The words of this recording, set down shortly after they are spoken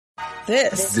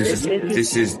This is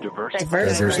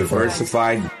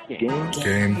Diversified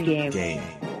Game.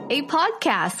 A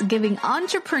podcast giving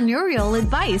entrepreneurial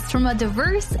advice from a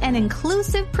diverse and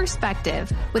inclusive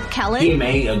perspective with Kellen. He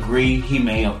may agree, he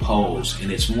may oppose,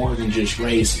 and it's more than just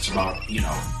race. It's about,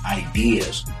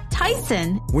 ideas.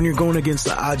 Tyson. When you're going against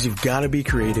the odds, you've got to be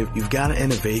creative, you've got to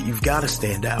innovate, you've got to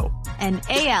stand out. And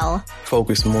AL.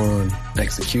 Focus more on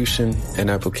execution and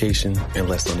application and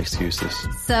less on excuses.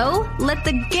 So, let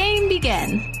the game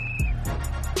begin.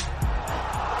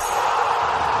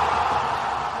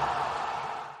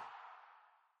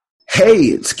 Hey,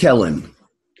 it's Kellen.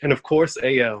 And of course,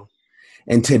 AL.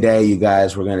 And today, you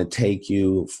guys, we're going to take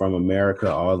you from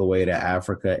America all the way to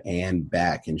Africa and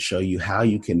back and show you how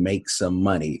you can make some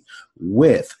money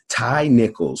with Ty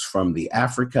Nichols from the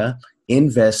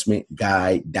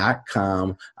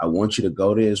AfricaInvestmentGuide.com. I want you to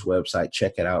go to his website,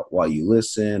 check it out while you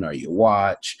listen or you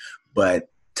watch. But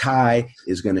Ty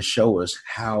is going to show us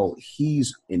how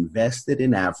he's invested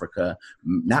in Africa,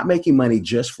 not making money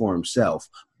just for himself,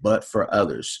 but for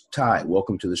others. Ty,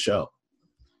 welcome to the show.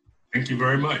 Thank you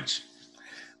very much.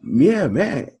 Yeah,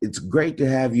 man, it's great to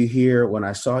have you here. When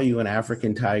I saw you on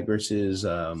African Tigress's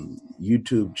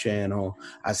YouTube channel,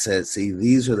 I said, see,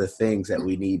 these are the things that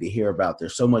we need to hear about.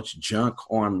 There's so much junk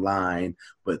online,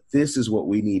 but this is what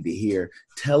we need to hear.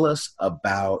 Tell us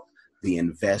about the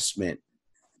investment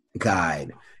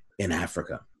guide in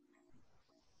Africa.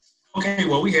 Okay,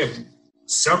 well, we have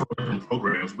several different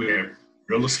programs. We have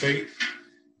real estate,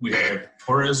 we have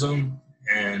tourism,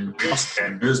 and we also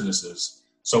have businesses.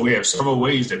 So we have several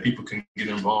ways that people can get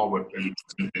involved with in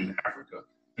Africa.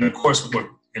 And of course, with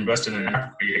investing in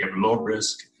Africa, you have low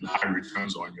risk and high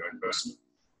returns on your investment.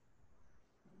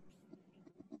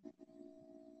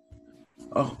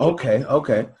 Oh, okay.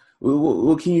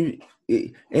 Well, can you,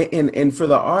 and for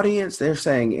the audience, they're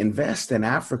saying invest in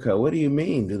Africa. What do you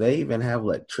mean? Do they even have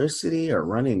electricity or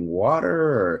running water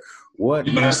or what?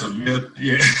 That's a myth.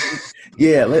 Yeah.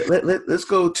 Yeah. Let's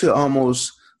go to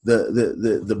almost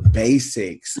the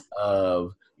basics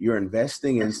of you're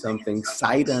investing in something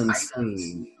sight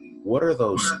unseen. What are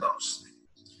those?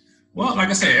 Well, like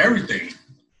I said, everything.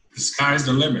 The sky's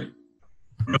the limit.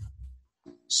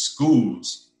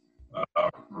 Schools,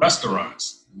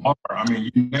 restaurants, bar. I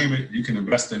mean, you name it, you can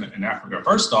invest in Africa.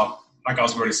 First off, like I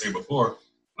was going to say before,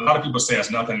 a lot of people say there's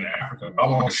nothing in Africa. I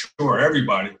want to assure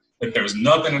everybody that there's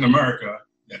nothing in America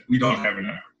that we don't have in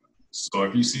Africa. So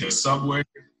if you see a subway,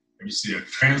 if you see a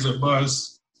transit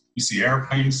bus, you see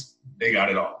airplanes, they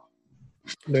got it all.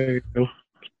 There you go.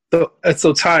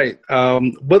 So Ty,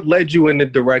 what led you in the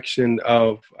direction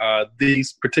of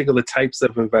these particular types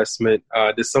of investment?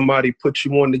 Did somebody put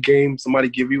you on the game? Somebody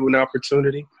give you an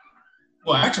opportunity?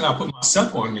 Well, actually, I put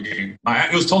myself on the game.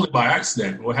 It was totally by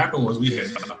accident. What happened was we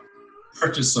had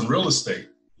purchased some real estate,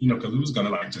 because we was going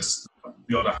to just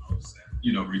build a house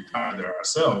and, retire there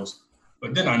ourselves.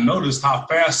 But then I noticed how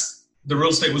fast the real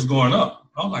estate was going up.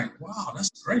 I was like, wow,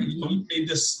 that's great. We paid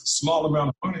this small amount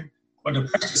of money, but the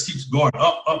price just keeps going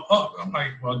up. I'm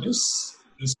like, well, this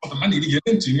is something I need to get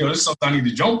into. This is something I need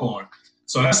to jump on.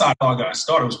 So that's how I got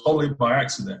started. It was totally by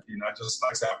accident. I just,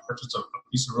 like I said, I purchased a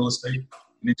piece of real estate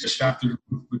and it just shot through the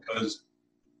roof because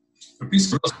the piece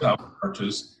of real estate I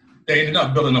purchased, they ended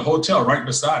up building a hotel right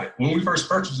beside it. When we first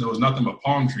purchased it, was nothing but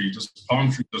palm trees just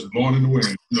blowing in the wind,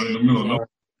 in the middle of nowhere.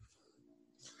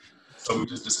 So we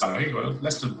just decided, hey, well,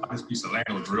 let's just buy this piece of land.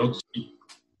 It was real cheap,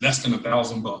 less than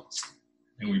 $1,000.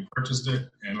 And we purchased it.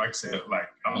 And like I said,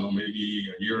 maybe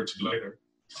a year or two later,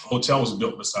 a hotel was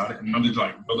built beside it. And now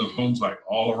they're building homes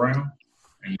all around.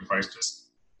 And the price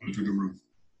just went through the roof.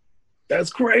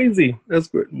 That's crazy. That's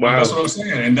good. Wow. That's what I'm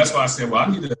saying. And that's why I said, well, I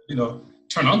need to,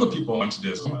 turn other people onto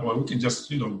this. I'm like, well, we can just,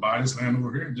 buy this land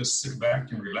over here and just sit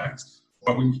back and relax.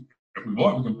 Or if we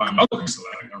want, we can buy another piece of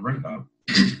land and rent it out.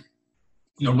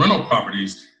 Rental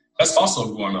properties, that's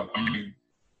also going up. I mean,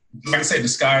 like I said, the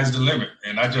sky is the limit.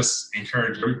 And I just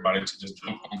encourage everybody to just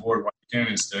jump on board while you can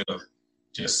instead of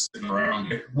just sitting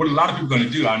around. What a lot of people are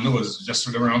going to do, I know, is just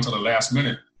sit around until the last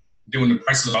minute. Then when the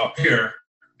prices are up here,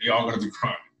 they're all going to be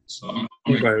crying. So I'm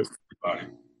encouraging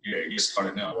everybody, get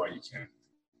started now while you can.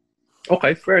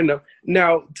 Okay, fair enough.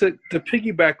 Now, to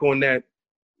piggyback on that,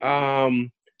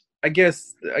 I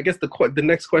guess the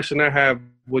next question I have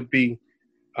would be,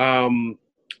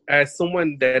 as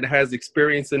someone that has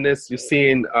experience in this, you're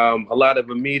seeing a lot of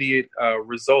immediate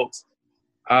results.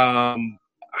 How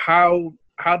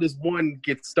does one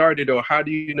get started, or how do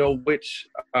you know which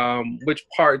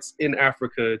parts in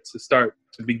Africa to start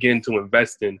to begin to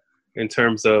invest in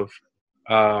terms of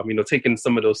taking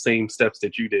some of those same steps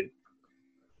that you did?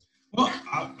 Well,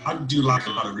 I do like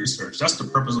a lot of research. That's the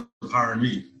purpose of hiring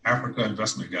me, Africa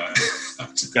Investment Guy.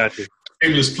 Gotcha.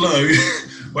 Shameless plug.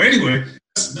 Well, anyway,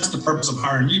 that's the purpose of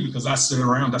hiring me, because I sit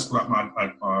around. That's what my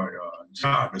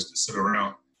job is, to sit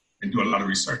around and do a lot of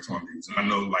research on these. And I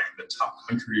know like the top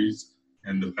countries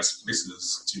and the best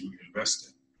places to invest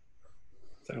in.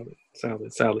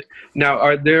 Solid. Now,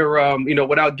 are there,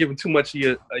 without giving too much of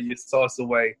your sauce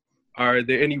away, are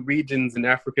there any regions in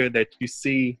Africa that you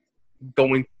see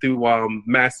going through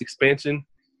mass expansion?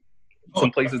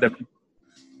 Some places that.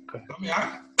 I mean,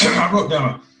 I wrote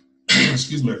down, a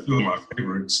few of my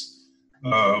favorites: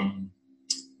 Ghana,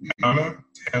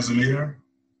 Tanzania,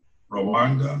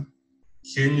 Rwanda,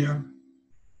 Kenya,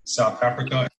 South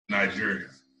Africa, and Nigeria.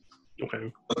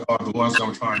 Okay. Those are the ones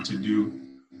I'm trying to do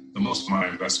the most of my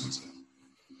investments in.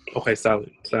 Okay, solid.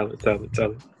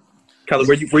 Kelly,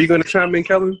 were you going to chime in,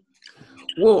 Kelly?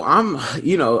 Well,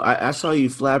 I saw you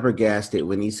flabbergasted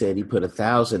when he said he put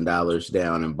 $1,000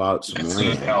 down and bought some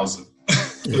land. 1,000.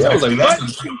 Yeah, I was like, what?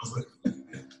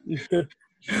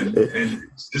 And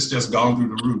it's just gone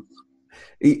through the roof.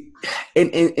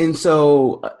 And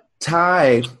so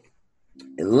Ty,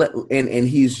 and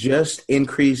he's just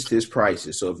increased his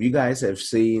prices. So if you guys have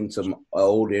seen some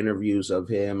old interviews of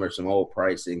him or some old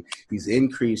pricing, he's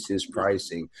increased his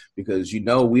pricing because,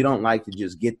 we don't like to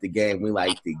just get the game. We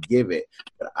like to give it.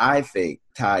 But I think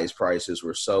Ty's prices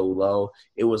were so low,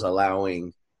 it was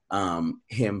allowing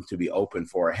him to be open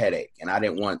for a headache. And I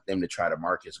didn't want them to try to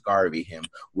Marcus Garvey him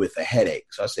with a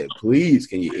headache. So I said, please,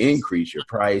 can you increase your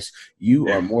price? You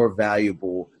are more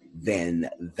valuable than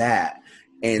that.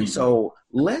 And so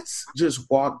let's just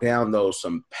walk down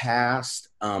some past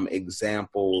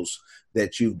examples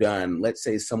that you've done. Let's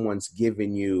say someone's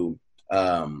given you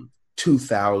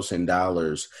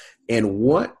 $2,000, and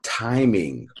what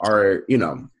timing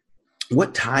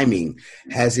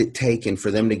has it taken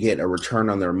for them to get a return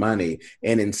on their money?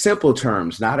 And in simple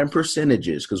terms, not in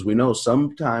percentages, because we know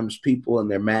sometimes people in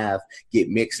their math get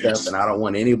mixed up, and I don't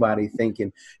want anybody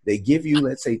thinking. They give you,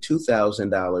 let's say,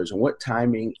 $2,000, and what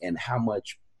timing and how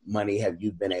much money have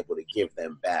you been able to give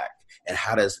them back? And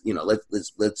how does,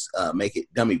 let's make it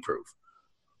dummy proof.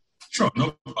 Sure,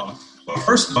 no problem. Well,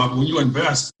 first off, when you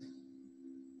invest,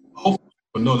 hopefully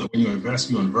people know that when you invest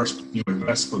for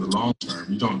the long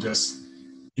term. You don't just,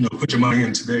 put your money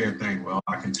in today and think, well,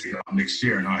 I can take it out next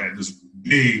year and I have this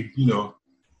big,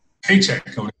 paycheck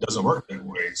coming. It doesn't work that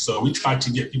way. So we try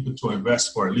to get people to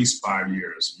invest for at least 5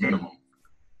 years minimum.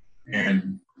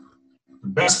 And the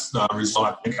best result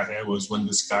I think I had was when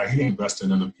this guy, he invested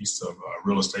in a piece of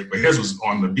real estate, but his was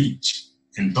on the beach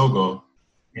in Togo.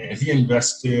 And he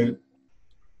invested,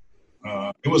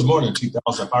 it was more than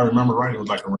 2,000. If I remember right, it was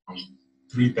like around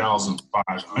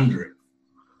 3,500.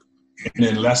 And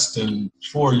in less than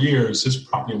 4 years, his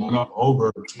property went up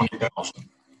over 20,000.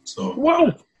 So,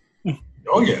 whoa.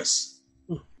 Oh, yes.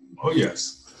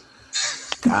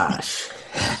 Gosh.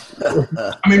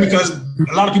 I mean, because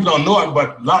a lot of people don't know it,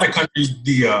 but a lot of countries,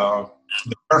 the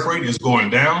birth rate is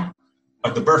going down.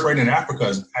 But the birth rate in Africa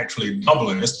is actually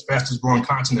doubling. It's the fastest growing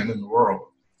continent in the world.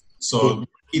 So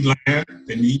they need land,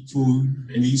 they need food,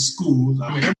 they need schools. I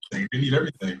mean, everything. They need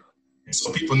everything. And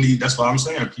so that's what I'm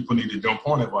saying. People need to jump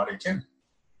on it while they can.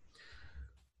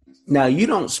 Now, you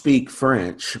don't speak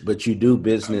French, but you do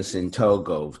business in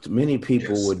Togo. Many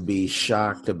people would be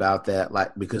shocked about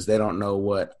that, because they don't know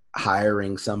what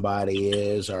hiring somebody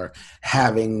is, or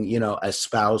having, a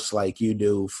spouse like you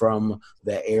do from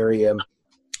the area.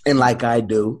 And like I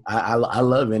do, I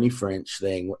love any French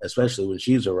thing, especially when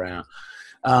she's around.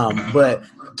 But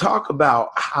talk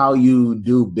about how you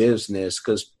do business,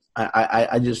 because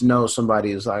I just know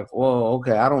somebody is like, well,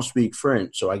 okay, I don't speak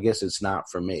French, so I guess it's not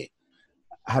for me.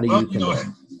 How do you connect?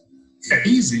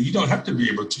 Easy. You don't have to be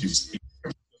able to speak.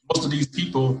 Most of these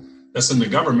people that's in the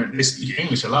government, they speak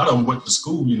English. A lot of them went to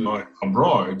school,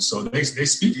 abroad, so they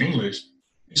speak English.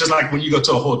 It's just like when you go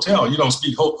to a hotel, you don't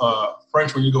speak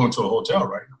French when you go into a hotel,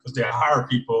 right? Because they hire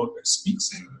people that speaks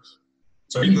English.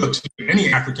 So you can go to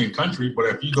any African country, but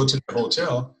if you go to the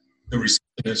hotel, the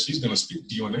receptionist, she's going to speak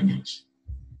to you in English.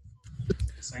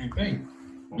 Same thing.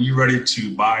 When you're ready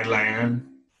to buy land,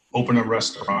 open a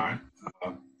restaurant,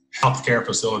 healthcare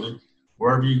facility,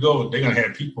 wherever you go, they're going to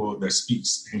have people that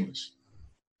speaks English.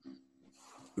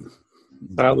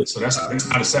 So that's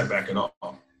not a setback at all.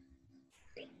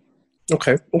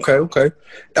 Okay.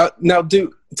 Now,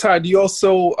 Ty, do you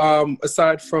also,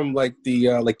 aside from like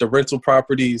the rental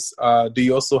properties, do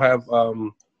you also have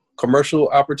commercial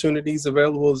opportunities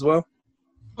available as well?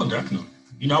 Oh, definitely.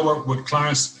 I work with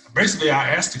clients. Basically, I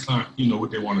ask the client,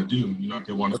 what they want to do. If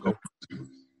they want to go to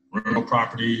rental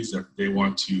properties, if they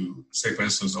want to, say, for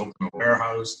instance, open a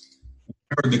warehouse,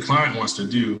 whatever the client wants to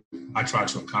do, I try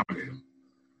to accommodate them.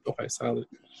 Okay, solid.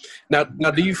 Now,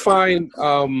 do you find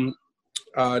in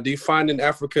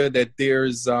Africa that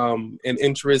there's an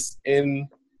interest in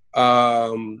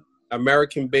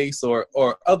American-based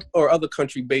or other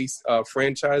country-based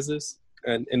franchises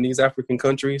in these African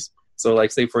countries? So,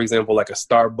 like, say for example, like a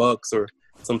Starbucks or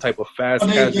some type of fast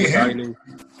casual dining.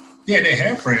 Yeah, they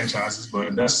have franchises,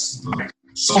 but that's like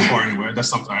so far anyway. That's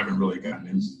something I haven't really gotten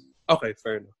into. Okay,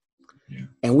 fair enough. Yeah.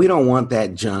 And we don't want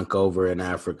that junk over in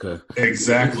Africa.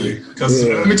 Exactly. Because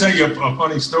let me tell you a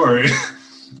funny story.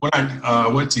 When I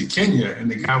went to Kenya and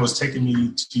the guy was taking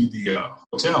me to the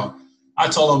hotel, I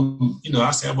told him, I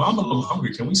said, well, I'm a little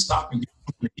hungry. Can we stop and get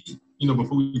something to eat,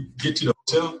 before we get to the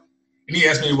hotel? And he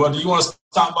asked me, well, do you want to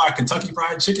stop by Kentucky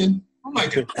Fried Chicken? I'm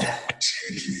like, in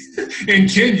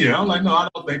Kenya. I'm like, no, I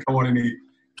don't think I want any.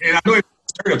 And I know he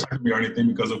stereotyped me or anything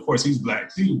because, of course, he's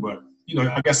black too, but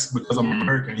I guess because I'm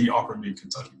American, he offered me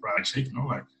Kentucky Fried Chicken. I'm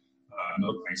like,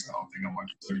 no thanks. I don't think I want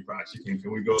Kentucky Fried Chicken.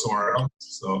 Can we go somewhere else?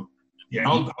 So, yeah,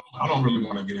 I don't really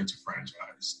want to get into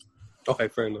franchise. Okay,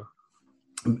 fair enough.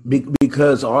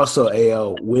 Because also,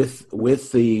 AL,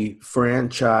 with the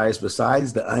franchise,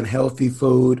 besides the unhealthy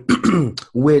food,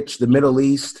 which the Middle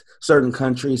East, certain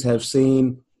countries have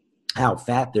seen how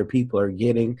fat their people are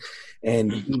getting,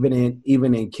 and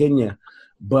even in Kenya,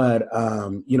 but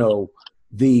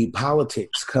the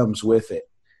politics comes with it,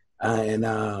 and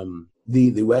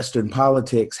the Western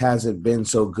politics hasn't been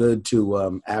so good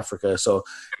to Africa. So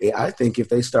I think if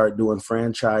they start doing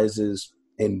franchises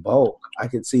in bulk, I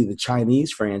could see the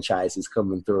Chinese franchises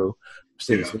coming through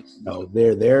since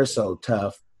they're so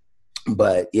tough.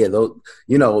 But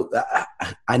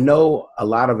I know a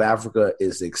lot of Africa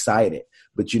is excited,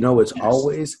 but it's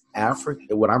always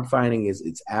Africa. What I'm finding is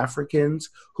it's Africans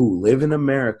who live in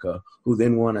America who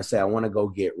then want to say, I want to go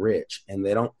get rich. And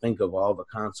they don't think of all the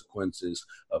consequences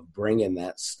of bringing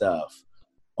that stuff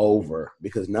over,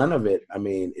 because none of it,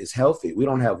 is healthy. We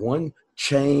don't have one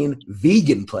chain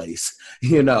vegan place,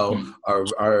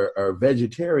 or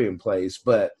vegetarian place,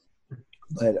 but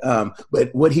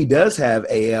what he does have,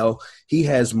 AL, he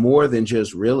has more than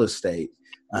just real estate.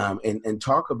 And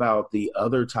talk about the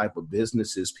other type of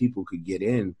businesses people could get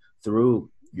in through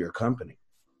your company.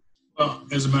 Well,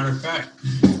 as a matter of fact,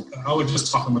 I was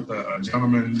just talking with a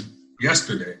gentleman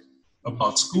yesterday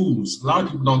about schools. A lot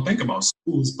of people don't think about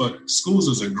schools, but schools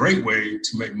is a great way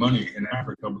to make money in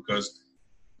Africa because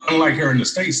unlike here in the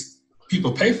States,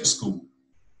 people pay for school.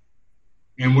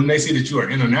 And when they see that you're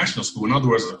an international school, in other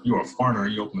words, if you're a foreigner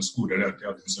and you open a school, they'll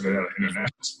consider that an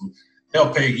international school,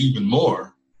 they'll pay even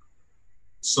more.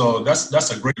 So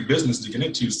that's a great business to get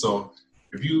into. So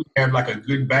if you have like a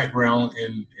good background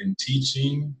in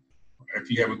teaching, if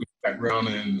you have a good background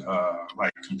in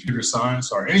like computer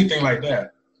science or anything like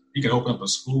that, you can open up a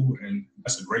school, and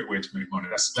that's a great way to make money.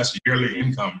 That's yearly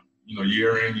income,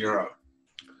 year in, year out.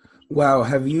 Wow.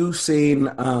 Have you seen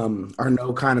or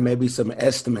know kind of maybe some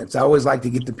estimates? I always like to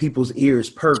get the people's ears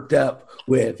perked up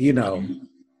with,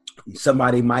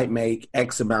 somebody might make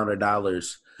X amount of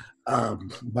dollars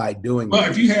by doing well,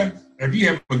 if you have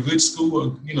a good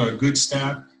school, a good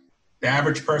staff, the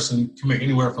average person can make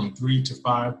anywhere from $3,000 to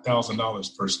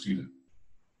 $5,000 per student.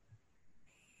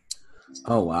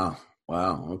 Oh wow!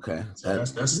 Okay, so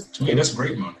that's to me that's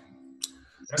great money.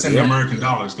 That's in American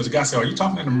dollars. Because the guy said, "Are you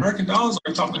talking in American dollars or are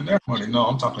you talking in their money?" No,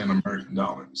 I'm talking in American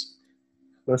dollars.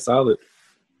 That's solid.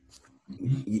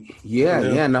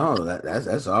 No,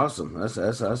 that's awesome.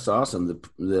 That's awesome.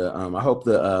 I hope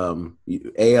the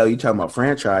AL, you talking about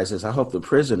franchises. I hope the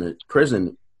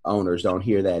prison owners don't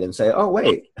hear that and say, "Oh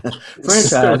wait,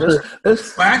 franchise." Well,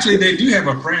 actually, they do have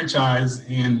a franchise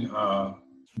in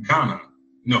Ghana.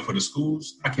 For the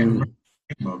schools. I can't remember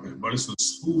the name of it, but it's a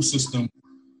school system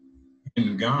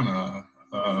in Ghana.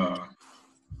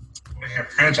 They have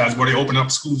franchise where they open up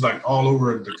schools like all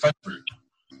over the country.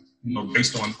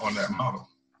 Based on that model.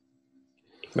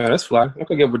 Man, that's fly. I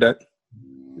could get with that.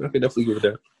 I could definitely get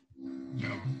with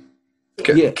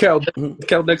that. Kel,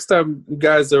 next time you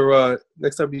guys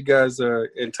are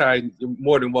in Thai, you're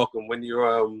more than welcome. When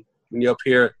you're up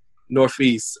here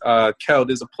Northeast, Kel,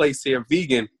 there's a place here,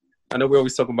 vegan. I know we're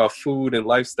always talking about food and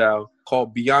lifestyle,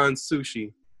 called Beyond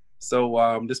Sushi.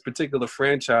 So this particular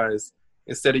franchise,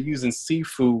 instead of using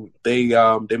seafood, they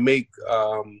make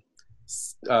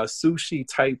sushi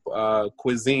type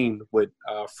cuisine with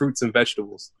fruits and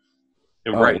vegetables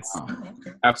and rice. Wow.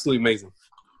 Okay. Absolutely amazing.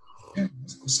 Yeah,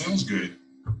 sounds good.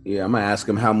 Yeah, I'm gonna ask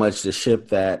him how much to ship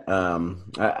that. How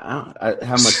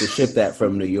much to ship that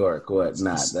from New York? What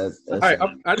not? I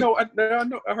know. I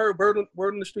heard word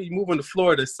on the street. You moving to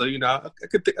Florida, so I think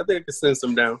I could send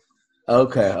some down.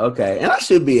 Okay. And I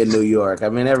should be in New York. I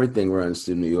mean, everything runs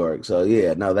through New York. So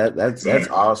yeah, no, that's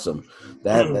awesome.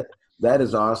 That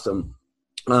is awesome.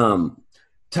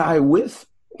 Ty,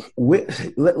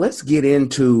 let's get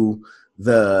into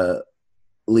the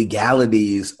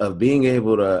legalities of being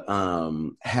able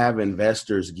to have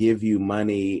investors give you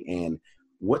money, and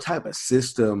what type of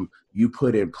system you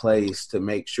put in place to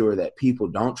make sure that people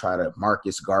don't try to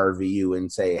Marcus Garvey you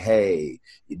and say, hey,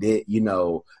 you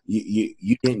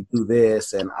didn't do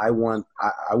this and I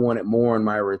wanted more in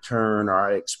my return, or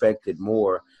I expected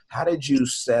more. How did you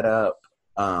set up?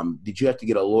 Did you have to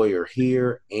get a lawyer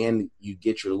here and you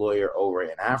get your lawyer over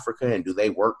in Africa, and do they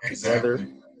work together?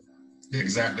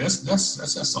 Exactly.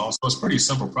 That's all. So it's a pretty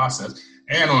simple process.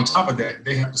 And on top of that,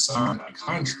 they have to sign a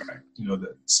contract,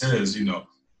 that says,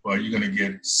 well, you're going to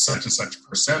get such and such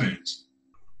percentage,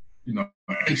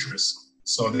 interest.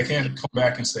 So they can't come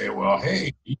back and say, well,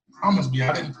 hey, you promised me,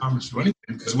 I didn't promise you anything.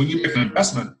 Because when you make an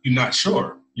investment, you're not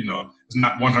sure, it's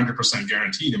not 100%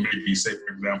 guaranteed. It may be, say,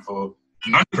 for example,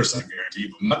 90%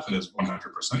 guaranteed, but nothing is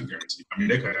 100% guaranteed. I mean,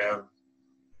 they could have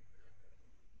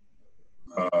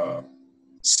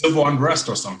civil unrest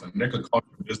or something. They could cause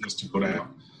your business to go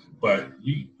down. But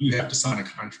you have to sign a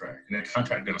contract, and that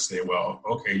contract is going to say, well,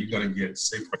 okay, you're going to get,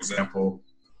 say, for example,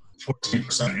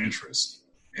 14% interest.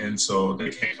 And so they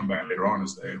can't come back later on and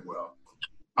say, well,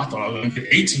 I thought I was going to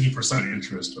get 18%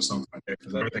 interest or something like that,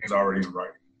 because everything's already in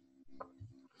writing.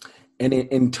 And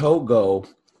in Togo,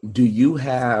 do you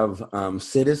have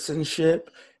citizenship,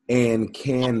 and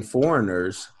can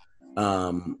foreigners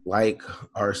like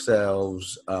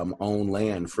ourselves own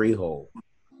land freehold?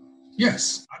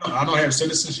 Yes, I don't have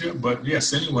citizenship, but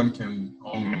yes, anyone can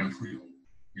own land freehold.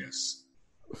 Yes.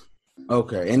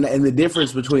 Okay, and the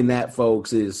difference between that,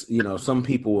 folks, is some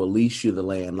people will lease you the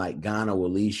land, like Ghana will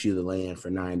lease you the land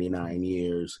for 99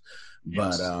 years,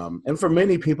 yes. But and for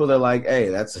many people, they're like, hey,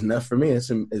 that's enough for me. It's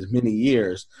as many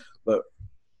years, but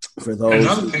for those,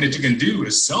 another thing that you can do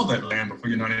is sell that land before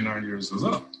your 99 years is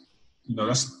up.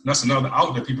 That's another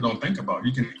out that people don't think about.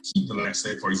 You can keep the land,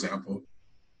 say, for example,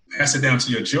 pass it down to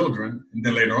your children, and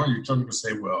then later on your children can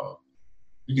say, well,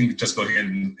 you can just go ahead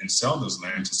and sell this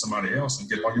land to somebody else and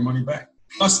get all your money back.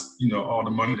 Plus, all the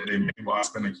money that they made while it's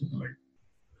been accumulating.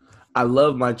 I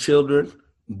love my children,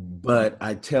 but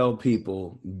I tell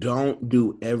people, don't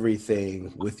do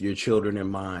everything with your children in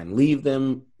mind. Leave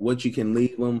them what you can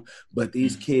leave them. But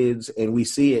these kids, and we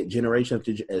see it generation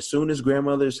after as soon as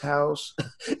grandmother's house,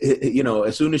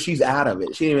 as soon as she's out of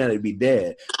it, she ain't going to be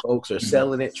dead. Folks are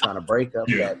selling it, trying to break up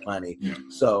that money. Yeah.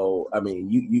 So, I mean,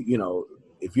 you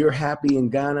if you're happy in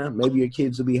Ghana, maybe your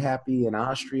kids will be happy in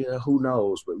Austria. Who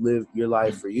knows? But live your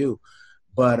life for you.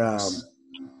 But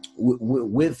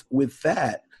with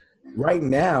that, right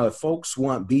now, if folks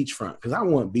want beachfront, because I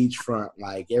want beachfront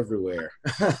like everywhere.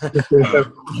 I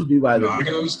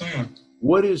can understand.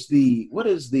 What is the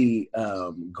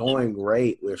going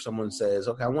rate where someone says,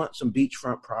 okay, I want some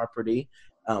beachfront property?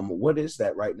 What is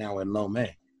that right now in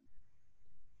Lomé?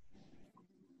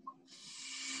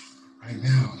 Right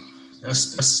now,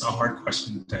 that's a hard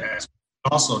question to ask.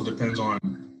 It also depends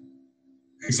on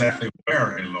exactly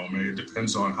where in Lomé. It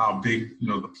depends on how big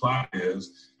the plot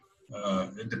is.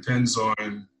 It depends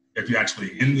on if you're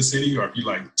actually in the city or if you're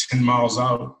like 10 miles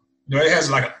out. It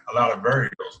has like a lot of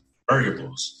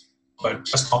variables. But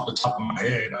just off the top of my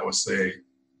head, I would say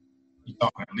you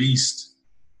talk at least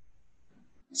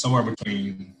somewhere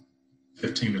between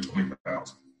 15 to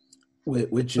 20,000.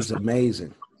 Which is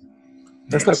amazing.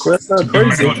 That's not crazy.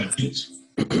 Right on the beach.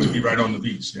 To be right on the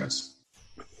beach, yes.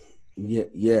 Yeah,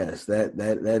 yes,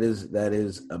 that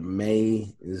is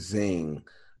amazing.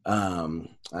 I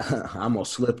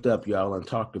almost slipped up, y'all, and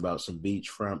talked about some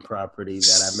beachfront property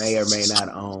that I may or may not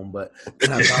own, but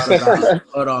then I thought about,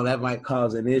 hold on, that might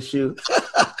cause an issue.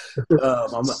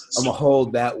 I'm gonna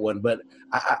hold that one, but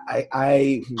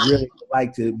I really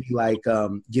like to be like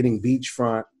getting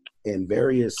beachfront in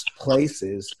various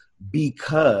places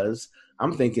because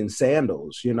I'm thinking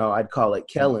sandals. I'd call it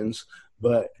Kellen's,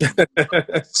 but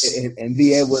and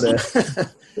be able to.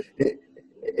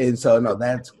 And so no,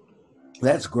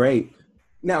 that's great.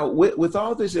 Now, with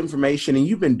all this information, and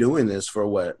you've been doing this for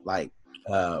what,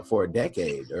 for a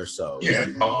decade or so? Yeah,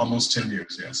 almost 10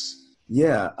 years, yes.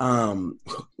 Yeah.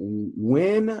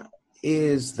 When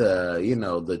is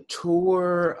the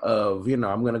tour of,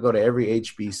 I'm going to go to every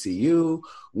HBCU?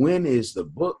 When is the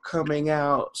book coming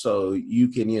out so you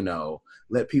can,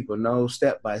 let people know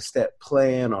step-by-step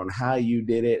plan on how you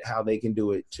did it, how they can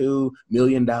do it too?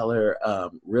 $1 million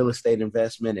real estate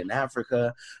investment in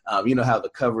Africa. How the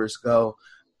covers go.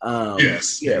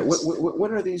 Yes. Yeah. Yes.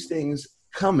 When are these things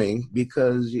coming?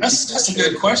 Because that's a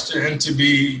good question. And to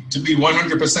be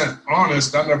 100%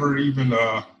 honest, I never even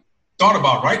thought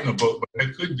about writing a book, but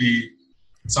it could be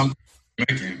something I'm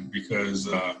making because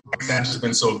I've just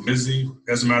been so busy.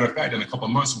 As a matter of fact, in a couple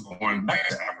of months, I'm going back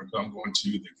to Africa. I'm going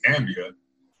to the Gambia.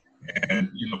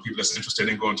 And, people that's interested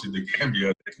in going to the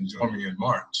Gambia, they can join me in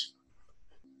March.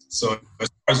 So as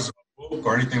far as a book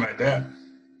or anything like that,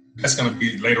 that's going to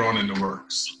be later on in the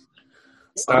works.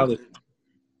 Solid.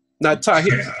 Now, Ty,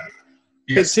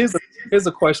 here's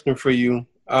a question for you.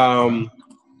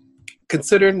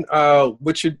 Considering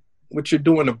what you're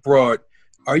doing abroad,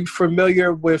 are you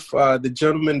familiar with the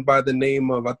gentleman by the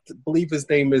name of, I believe his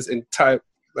name is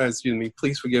excuse me,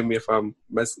 please forgive me if I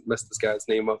mess this guy's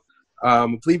name up. I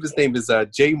believe his name is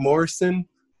Jay Morrison.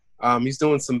 He's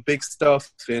doing some big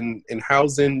stuff in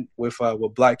housing with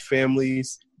Black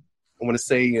families. I want to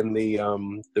say in the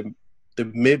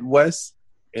Midwest,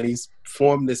 and he's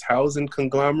formed this housing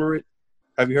conglomerate.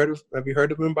 Have you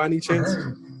heard of him by any chance?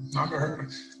 Never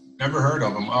heard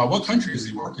of him. What country is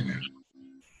he working in?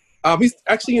 He's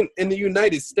actually in the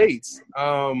United States.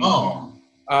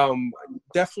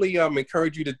 Definitely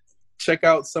encourage you to check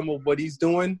out some of what he's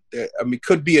doing. I mean,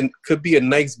 could be a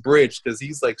nice bridge because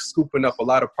he's like scooping up a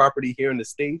lot of property here in the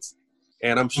States.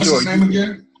 And I'm sure. What's his name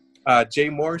again? Jay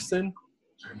Morrison.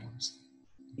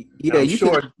 Yeah,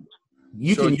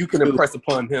 you can impress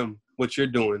upon him what you're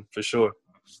doing for sure.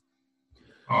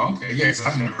 Oh, okay. Yes,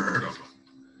 I've never heard of him.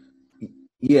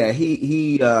 Yeah,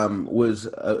 he was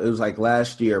it was like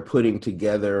last year putting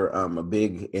together a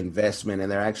big investment,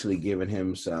 and they're actually giving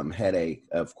him some headache,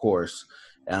 of course.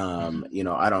 I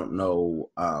don't know,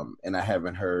 and I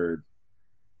haven't heard,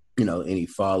 any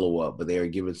follow up, but they are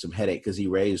giving some headache because he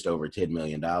raised over $10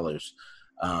 million.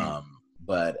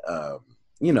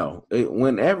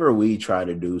 Whenever we try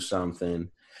to do something,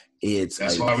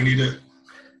 that's why we need to.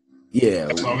 Yeah,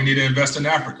 that's why we need to invest in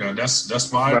Africa.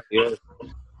 That's why. Right, yeah.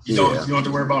 You don't have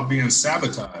to worry about being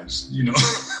sabotaged. You don't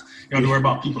have to worry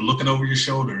about people looking over your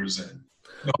shoulders and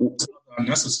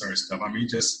unnecessary stuff. I mean,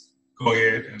 just go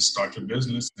ahead and start your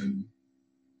business and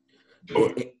do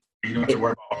it. You don't have to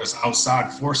worry about all this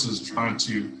outside forces trying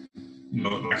to,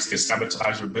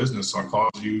 sabotage your business or cause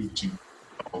you to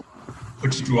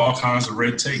put you through all kinds of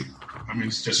red tape. I mean,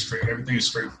 it's just everything is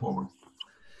straightforward.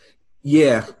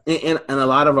 Yeah, and a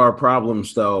lot of our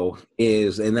problems, though,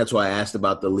 and that's why I asked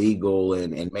about the legal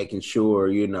and making sure,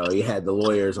 you had the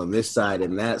lawyers on this side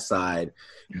and that side,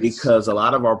 because a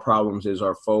lot of our problems is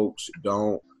our folks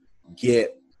don't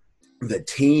get the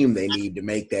team they need to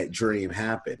make that dream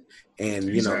happen. And,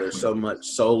 there's so much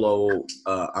solopreneur,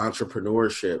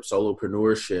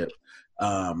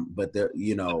 but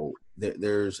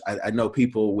there's I know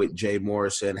people with Jay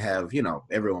Morrison have,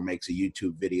 everyone makes a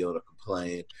YouTube video to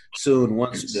complain. Soon,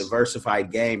 once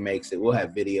Diversified Game makes it, we'll have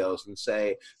videos and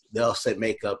they'll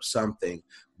make up something,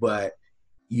 but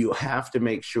you have to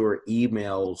make sure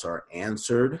emails are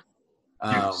answered.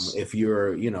 If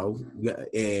you're,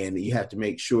 and you have to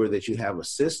make sure that you have a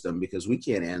system, because we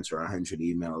can't answer 100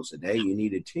 emails a day. You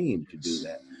need a team to do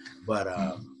that. But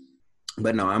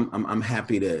no, I'm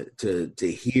happy to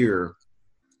hear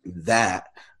that.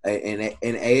 And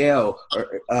AL,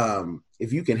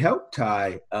 if you can help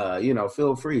Ty,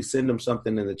 feel free, send him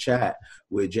something in the chat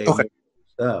with Jay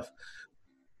stuff,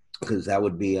 because that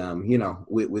would be,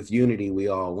 with unity we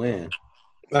all win.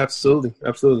 Absolutely.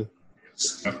 Definitely.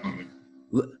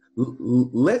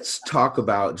 Let's talk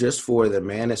about, just for the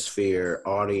Manosphere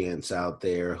audience out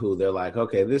there who they're like,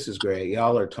 okay, this is great.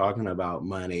 Y'all are talking about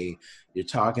money. You're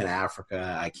talking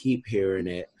Africa. I keep hearing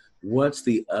it. What's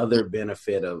the other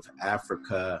benefit of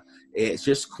Africa? It's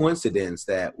just coincidence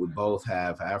that we both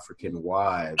have African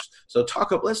wives. So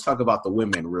let's talk about the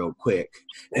women real quick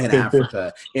in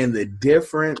Africa and the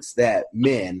difference that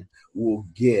men will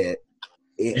get.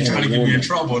 You're trying to get me in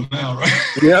trouble now, right?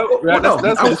 Yep, right.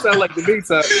 That's what it sounds like to me.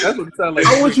 That's what it sounds like.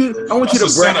 I want you to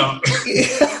brag.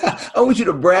 I want you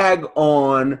to brag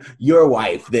on your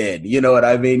wife. Then you know what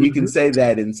I mean. You can say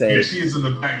that and say, yeah, she's in the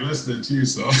back listening too.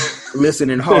 So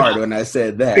listening hard when I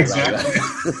said that. Exactly.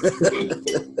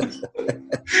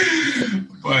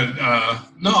 But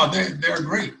no, they're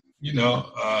great.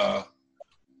 I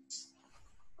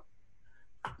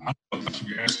don't know if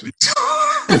you actually.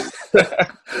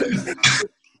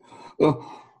 Put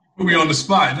me on the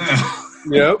spot now.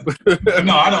 Yep.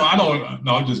 No, I don't.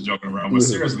 No, I'm just joking around. But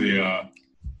seriously, the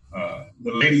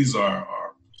ladies are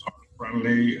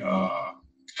friendly,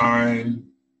 kind,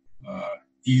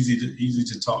 easy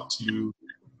to talk to.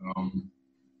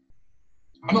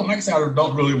 I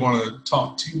don't really want to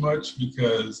talk too much,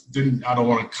 because then I don't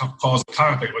want to cause a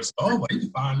conflict. But you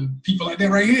can find people like that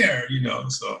right here,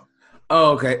 So.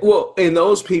 Oh, okay. Well, and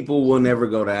those people will never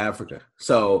go to Africa.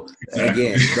 So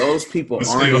again, those people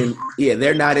aren't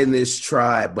they're not in this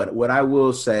tribe. But what I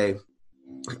will say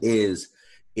is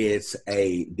it's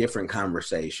a different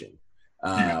conversation.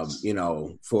 You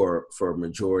know, for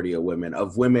majority of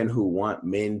women who want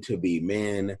men to be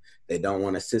men, they don't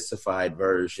want a sissified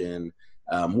version.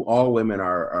 All women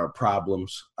are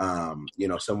problems, you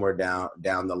know, somewhere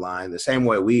down the line, the same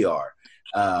way we are,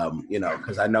 you know,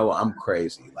 because I know I'm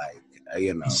crazy. Like,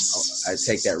 you know, I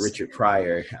take that Richard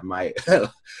Pryor, I might,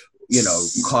 you know,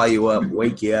 call you up,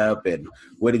 wake you up, and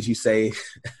what did you say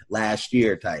last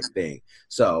year type thing.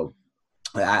 So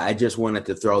I just wanted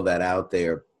to throw that out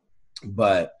there.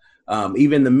 But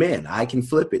even the men, I can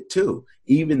flip it too.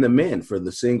 Even the men, for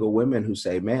the single women who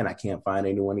say, man, I can't find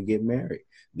anyone to get married.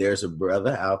 There's a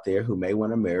brother out there who may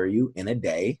want to marry you in a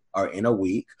day or in a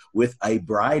week with a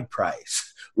bride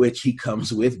price, which he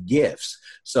comes with gifts.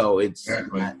 So it's,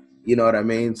 you know what I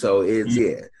mean? So it's,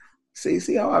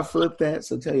 See how I flip that?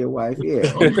 So tell your wife,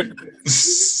 yeah,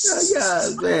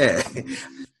 man.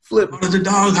 Flip the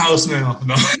doghouse now.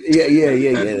 No.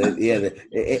 Yeah.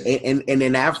 And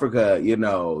in Africa, you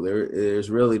know, there's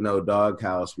really no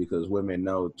doghouse because women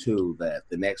know too that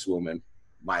the next woman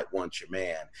might want your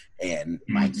man and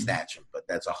might snatch him. But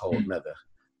that's a whole nother.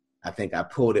 I think I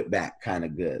pulled it back kind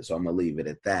of good, so I'm gonna leave it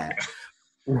at that.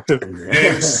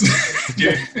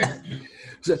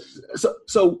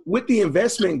 So with the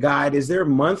investment guide, is there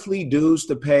monthly dues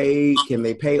to pay? Can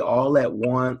they pay all at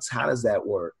once? How does that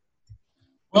work?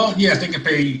 Well, yeah, they can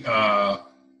pay.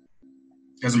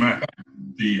 As a matter of fact,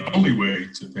 the only way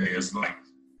to pay is like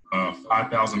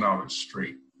 $5,000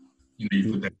 straight. You know,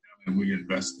 you put that down and we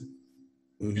invest it.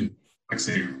 And like I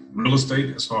say, real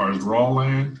estate as far as raw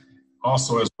land,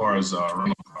 also as far as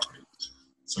rental property.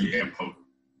 So you have both.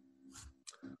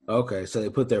 Okay, so they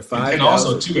put their $5,000. And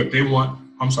also too, if they want,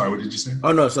 I'm sorry, what did you say?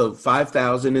 Oh no, so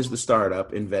 $5,000 is the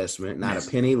startup investment, not a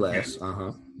penny less.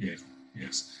 Yes.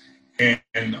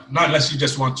 And not unless you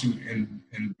just want to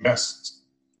invest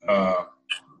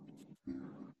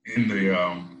in the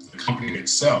company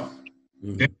itself,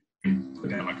 then you can put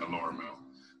down like a lower amount.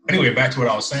 Anyway, back to what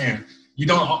I was saying. You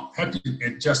don't have to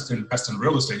just invest in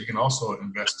real estate. You can also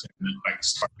invest in like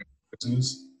starting a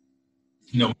business.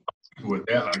 You know, people with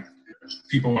that, like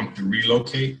people want to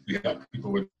relocate. We have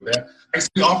people with that.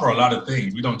 We offer a lot of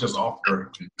things. We don't just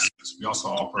offer investments. We also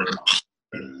offer.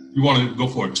 You want to go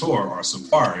for a tour or a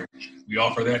safari, we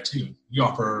offer that too. We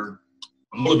offer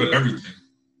a little bit of everything.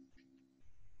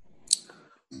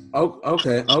 Oh,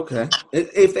 okay.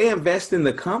 If they invest in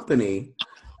the company,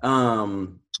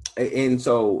 and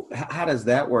so how does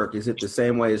that work? Is it the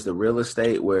same way as the real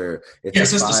estate where it's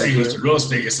yes, it's the same as the real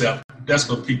estate except that's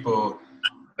for people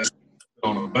that's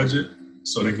on a budget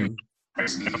so they can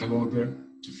price it down a little bit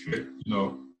to fit, you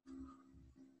know.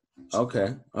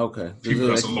 Okay. People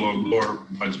that's a little lower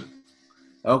budget.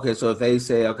 Okay, so if they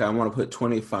say, okay, I want to put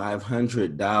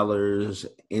 $2,500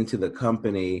 into the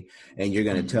company, and you're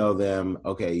going to tell them,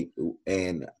 okay,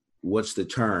 and what's the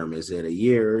term? Is it a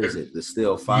year? Is it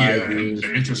still 5 years?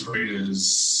 The interest rate is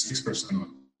 6%.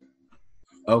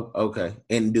 Oh, okay.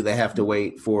 And do they have to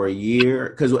wait for a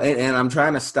year? Because and I'm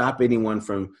trying to stop anyone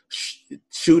from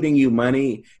shooting you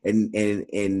money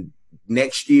and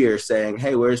next year saying,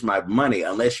 hey, where's my money?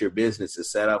 Unless your business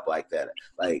is set up like that.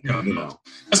 Like, you know.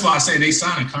 That's why I say they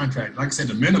sign a contract. Like I said,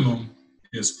 the minimum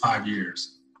is 5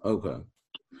 years. Okay.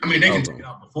 I mean, they can take it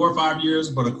out before 5 years,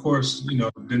 but of course, you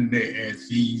know, then they add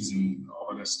fees and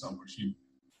all that stuff, which you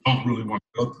don't really want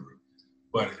to go through.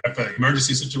 But if an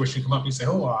emergency situation come up, you say,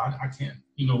 oh, I can't,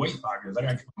 you know, wait 5 years. I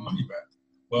got to get my money back.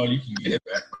 Well, you can get it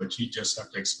back, but you just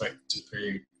have to expect to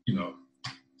pay, you know,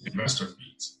 investor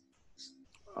fees.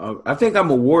 I think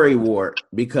I'm a worrywart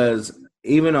because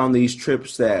even on these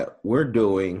trips that we're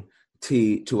doing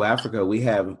to Africa,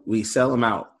 we sell them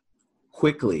out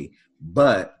quickly,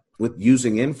 but with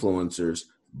using influencers,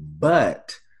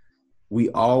 but we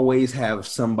always have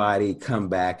somebody come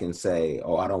back and say,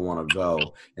 oh, I don't want to go.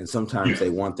 And sometimes they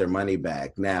want their money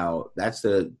back. Now that's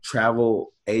the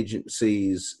travel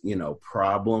agency's, you know,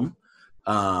 problem.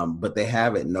 But they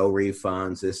have it, no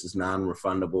refunds. This is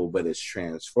non-refundable, but it's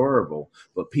transferable.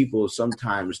 But people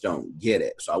sometimes don't get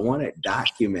it. So I want it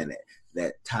documented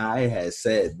that Ty has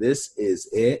said, this is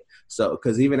it. So,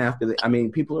 because even after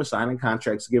people are signing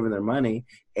contracts, giving their money,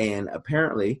 and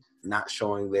apparently not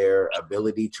showing their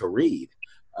ability to read,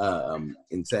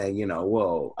 and saying, you know,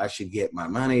 well, I should get my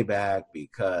money back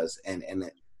because,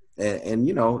 and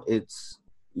you know, it's,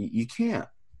 you can't,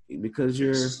 because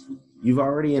you've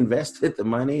already invested the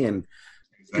money and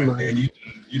exactly. And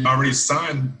you already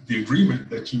signed the agreement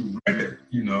that you read it,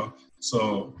 you know.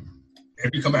 So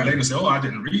if you come back later and say, "Oh, I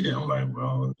didn't read it," I'm like,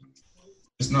 "Well,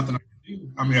 there's nothing I can do."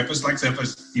 I mean, if it's like say if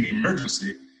it's an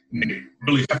emergency and they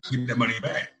really have to get that money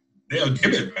back, they'll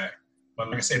give it back. But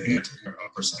like I said, they have to take a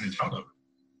percentage out of it.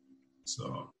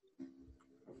 So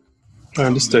I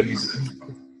understood.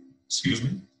 Excuse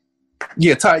me.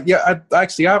 Yeah, Ty. Yeah, I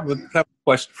have a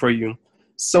question for you.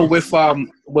 So with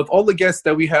all the guests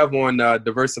that we have on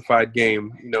Diversified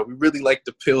Game, we really like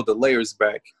to peel the layers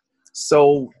back.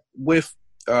 So with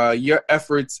your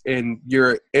efforts and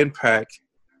your impact,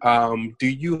 do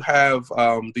you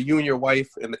and your wife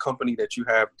and the company that you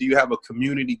have, do you have a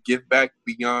community give back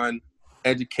beyond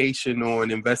education on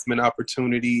investment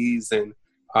opportunities and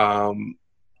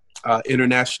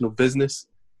international business?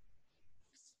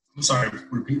 I'm sorry,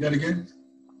 repeat that again.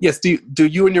 Yes. Do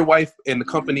you and your wife and the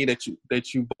company that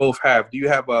you both have, do you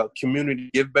have a community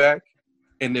give back?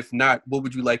 And if not, what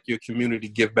would you like your community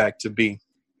give back to be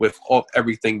with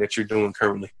everything that you're doing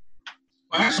currently?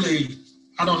 Well, actually,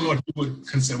 I don't know what you would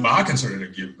consider. Well, I consider it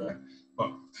a give back.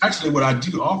 But actually, what I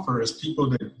do offer is people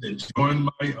that join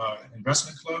my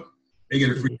investment club, they get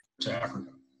a free trip to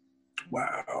Africa.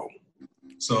 Wow.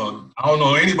 So I don't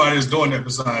know anybody that's doing that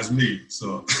besides me.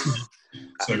 So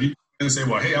if you can say,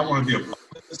 well, hey, I want to be a part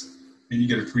of this, then you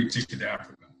get a free ticket to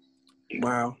Africa.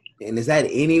 Wow. And is that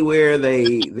anywhere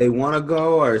they want to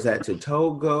go, or is that to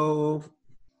Togo?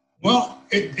 Well,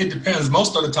 it depends.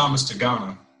 Most of the time it's to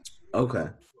Ghana. Okay.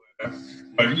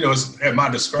 But, it's at my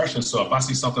discretion. So if I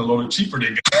see something a little cheaper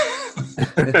than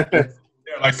Ghana,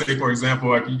 like say, for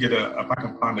example, if I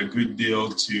can find a good deal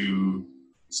to,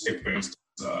 say, for instance,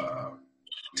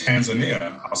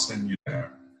 Tanzania, I'll send you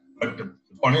there. But the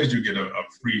point is, you get a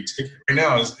free ticket. Right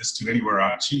now, it's to anywhere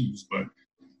I choose, but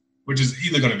which is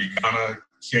either going to be Ghana,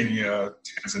 Kenya,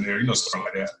 Tanzania, stuff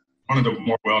like that. One of the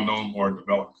more well-known, more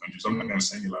developed countries. I'm not going to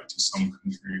send you like to some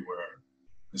country where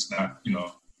it's not,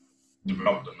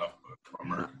 developed enough for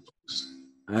American folks.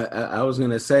 I was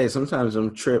gonna say sometimes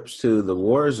them trips to the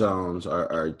war zones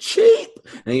are cheap,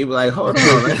 and you'd be like, "Hold on."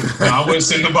 I wouldn't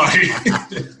send nobody.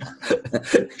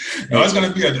 No, it's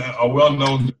gonna be a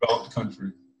well-known, developed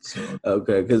country. So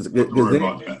okay, because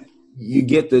you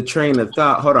get the train of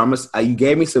thought. Hold on, you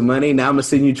gave me some money. Now I'm gonna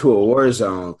send you to a war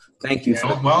zone. Thank you.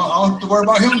 Well, I don't have to worry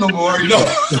about him no more.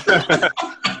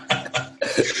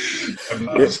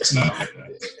 It's not like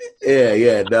that.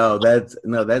 Yeah,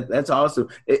 that's awesome.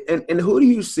 And who do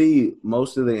you see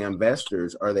most of the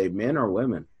investors? Are they men or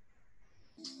women?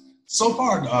 So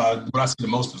far, what I see the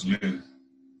most is men.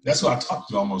 That's what I talk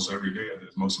to almost every day.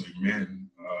 It's mostly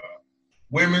men.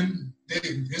 Women,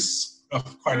 it's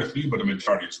quite a few, but the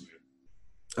majority is men.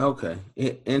 Okay,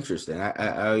 interesting.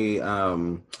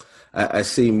 I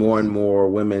see more and more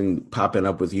women popping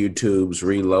up with YouTubes,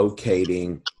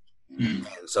 relocating. And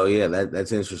so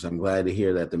that's interesting. I'm glad to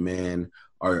hear that the men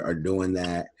are doing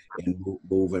that and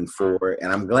moving forward.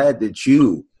 And I'm glad that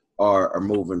you are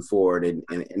moving forward.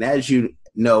 And as you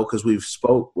know, because we've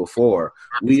spoke before,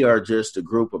 we are just a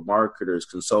group of marketers,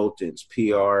 consultants,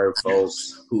 PR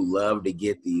folks who love to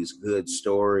get these good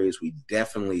stories. We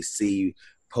definitely see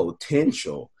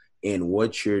potential in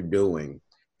what you're doing.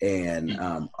 And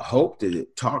I hope to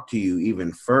talk to you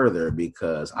even further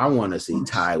because I want to see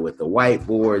Ty with the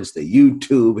whiteboards, the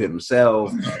YouTube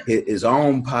himself, his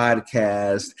own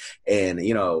podcast, and,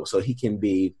 so he can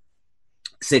be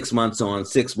 6 months on,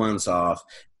 6 months off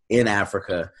in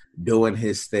Africa doing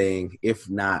his thing, if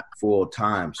not full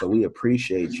time. So we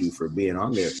appreciate you for being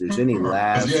on there. If there's any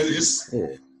last... I was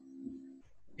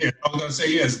going to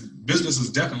say, yes, business is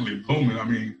definitely booming. I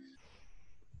mean,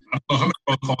 I don't know how many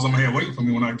phone calls I'm here waiting for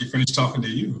me when I get finished talking to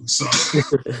you. So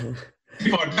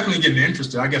people are definitely getting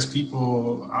interested. I guess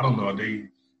people, I don't know, they're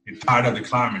tired of the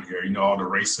climate here, all the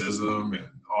racism and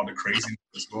all the craziness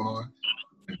that's going on.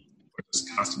 We're just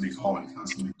constantly calling.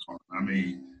 I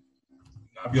mean,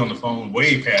 I'll be on the phone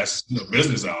way past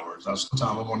business hours. Sometimes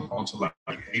I'm on the phone till like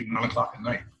 8, 9 o'clock at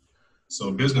night.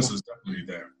 So business is definitely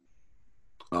there.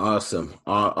 Awesome.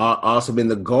 Awesome. And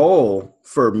the goal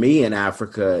for me in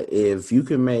Africa, if you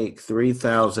can make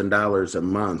 $3,000 a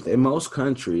month in most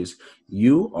countries,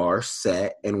 you are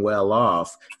set and well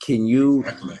off. Can you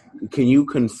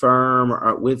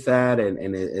confirm with that?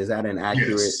 And is that an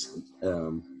accurate? Yes.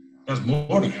 That's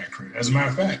more than accurate. As a matter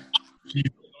of fact, you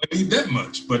don't need that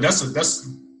much, but that's a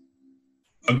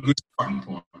good starting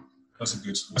point. That's a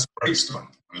great starting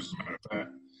point, as a matter of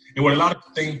fact. And what a lot of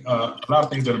things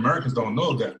that Americans don't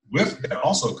know, that with that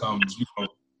also comes,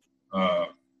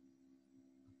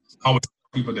 always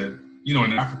people that,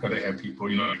 in Africa, they have people,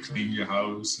 that clean your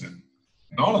house and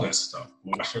all of that stuff,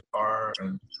 wash your car,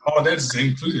 and all of that is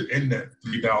included in that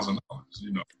 $3,000,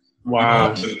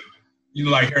 Wow. you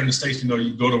know, like here in the States, you know,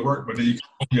 you go to work, but then you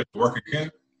have to work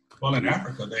again. Well, in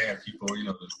Africa, they have people, you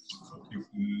know, that cook your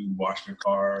food, wash your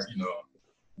car, you know,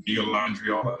 do your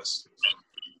laundry, all of this.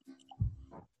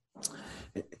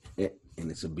 And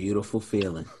it's a beautiful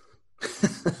feeling.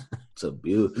 It's a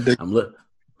beautiful.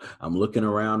 I'm looking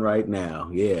around right now.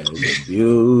 Yeah, it's a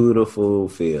beautiful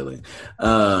feeling.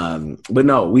 But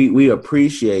no, we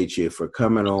appreciate you for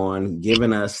coming on,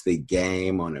 giving us the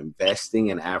game on investing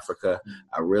in Africa.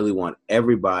 I really want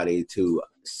everybody to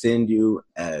send you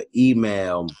an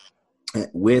email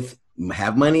with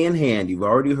have money in hand. You've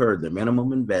already heard the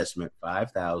minimum investment,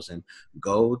 $5,000.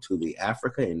 Go to the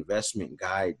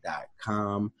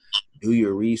AfricaInvestmentGuide.com. Do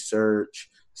your research.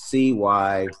 See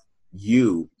why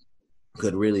you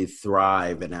could really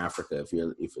thrive in Africa.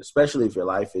 Especially if your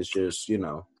life is just, you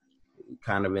know,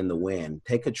 kind of in the wind.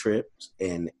 Take a trip,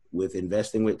 and with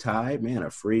Investing with Ty, man, a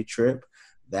free trip,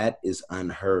 that is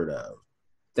unheard of.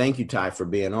 Thank you, Ty, for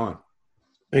being on.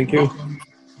 Thank you. Welcome.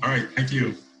 All right, thank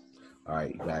you. All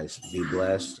right, you guys, be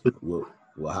blessed. We'll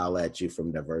holler at you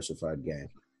from Diversified Game.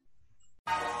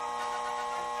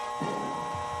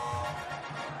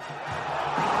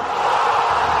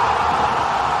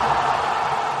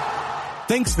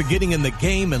 Thanks for getting in the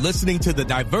game and listening to the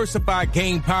Diversified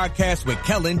Game podcast with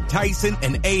Kellen, Tyson,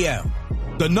 and AL.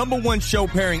 The #1 show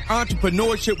pairing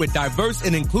entrepreneurship with diverse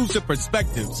and inclusive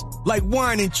perspectives like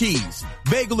wine and cheese,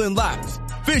 bagel and lox,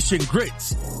 fish and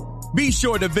grits. Be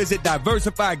sure to visit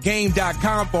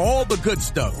diversifiedgame.com for all the good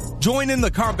stuff. Join in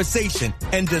the conversation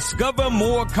and discover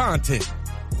more content.